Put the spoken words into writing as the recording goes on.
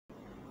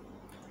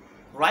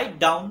Write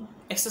down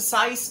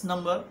exercise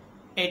number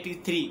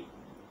 83.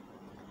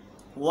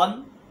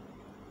 1,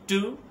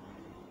 2,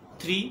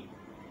 3.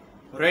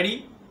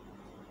 Ready?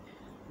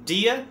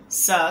 Dear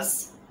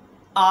sirs,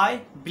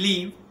 I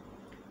believe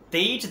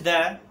that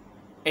the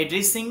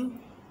addressing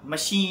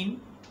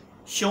machine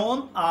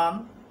shown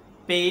on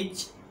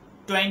page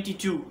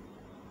 22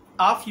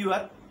 of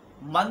your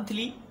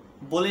monthly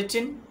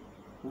bulletin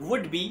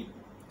would be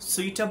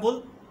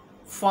suitable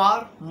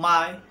for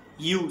my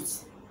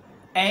use,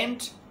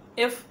 and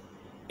if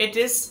it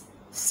is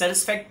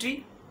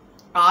satisfactory,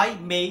 I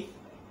may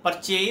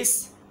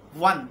purchase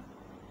one.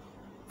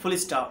 Full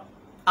stop.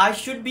 I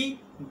should be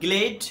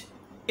glad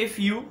if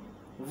you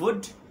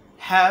would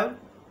have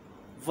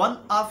one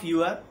of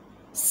your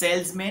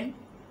salesmen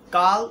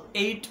call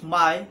at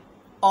my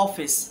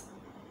office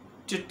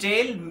to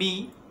tell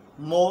me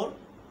more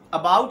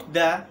about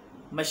the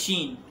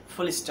machine.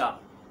 Full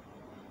stop.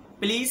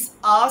 Please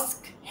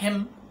ask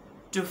him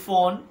to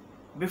phone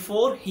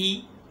before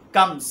he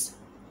comes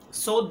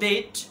so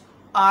that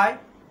I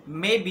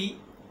may be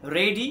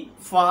ready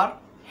for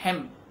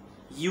him.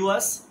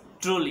 Yours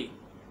truly.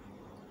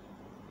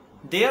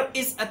 There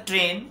is a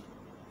train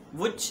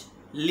which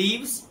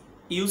leaves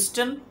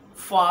Euston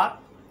for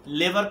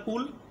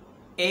Liverpool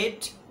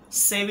at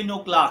 7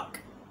 o'clock,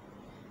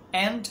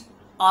 and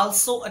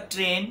also a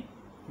train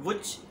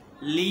which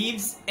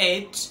leaves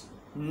at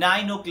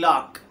 9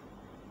 o'clock.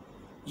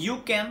 You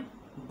can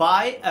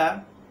buy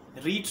a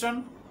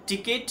return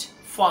ticket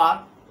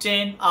for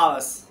 10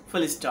 hours.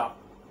 Full stop.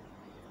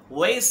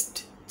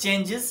 Vast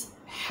changes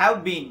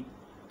have been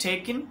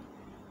taken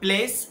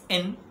place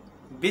in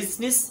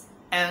business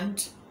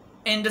and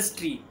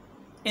industry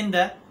in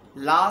the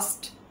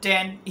last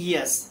 10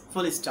 years.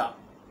 Full stop.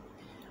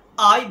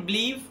 I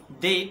believe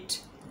that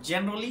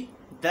generally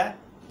the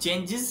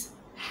changes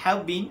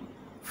have been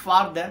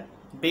for the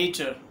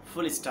better.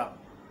 Full stop.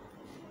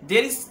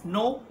 There is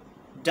no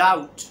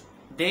doubt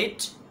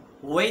that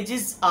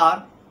wages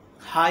are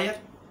higher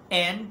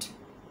and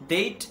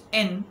that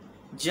in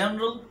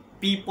general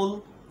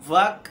people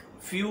work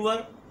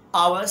fewer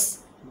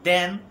hours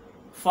than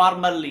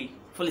formerly.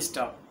 Full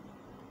stop.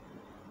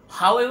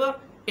 However,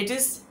 it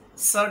is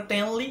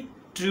certainly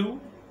true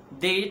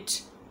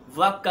that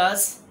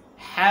workers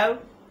have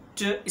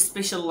to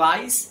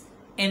specialize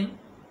in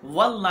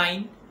one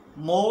line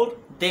more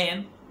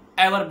than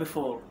ever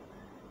before.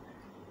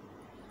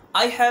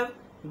 I have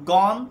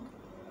gone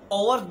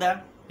over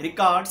the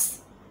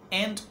records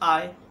and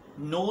I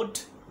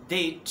note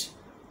that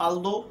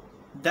although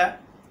the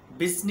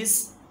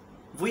business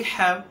we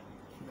have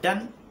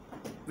done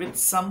with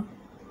some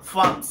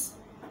firms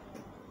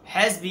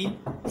has been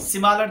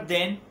smaller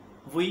than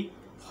we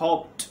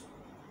hoped,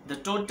 the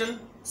total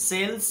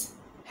sales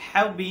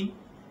have been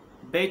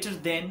better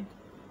than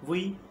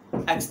we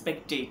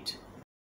expected.